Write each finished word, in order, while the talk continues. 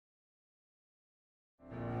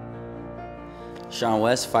Shawn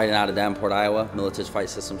West, fighting out of Davenport, Iowa, Military Fight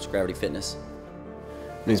Systems, Gravity Fitness.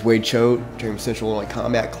 My name's Wade Choate, train from Central Illinois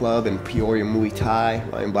Combat Club in Peoria, Muay Thai.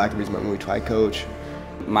 Ryan Blackerby's my Muay Thai coach.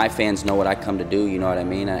 My fans know what I come to do, you know what I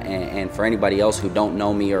mean? And for anybody else who don't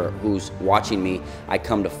know me or who's watching me, I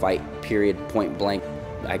come to fight, period, point blank.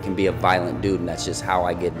 I can be a violent dude, and that's just how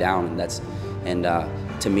I get down. And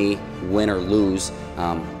to me, win or lose,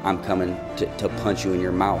 I'm coming to punch you in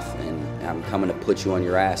your mouth, and I'm coming to put you on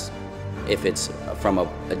your ass. If it's from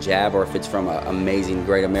a jab or if it's from an amazing,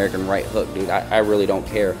 great American right hook, dude, I really don't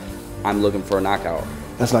care. I'm looking for a knockout.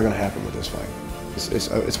 That's not going to happen with this fight.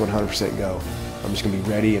 It's 100% go. I'm just going to be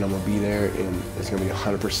ready, and I'm going to be there, and it's going to be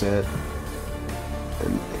 100%.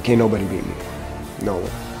 And can't nobody beat me. No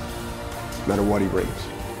one. No matter what he brings.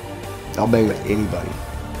 I'll bang with anybody.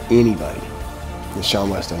 Anybody. And Shawn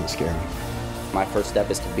West doesn't scare me. My first step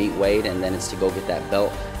is to beat Wade, and then it's to go get that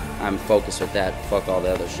belt. I'm focused with that. Fuck all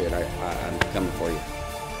the other shit. I'm coming for you.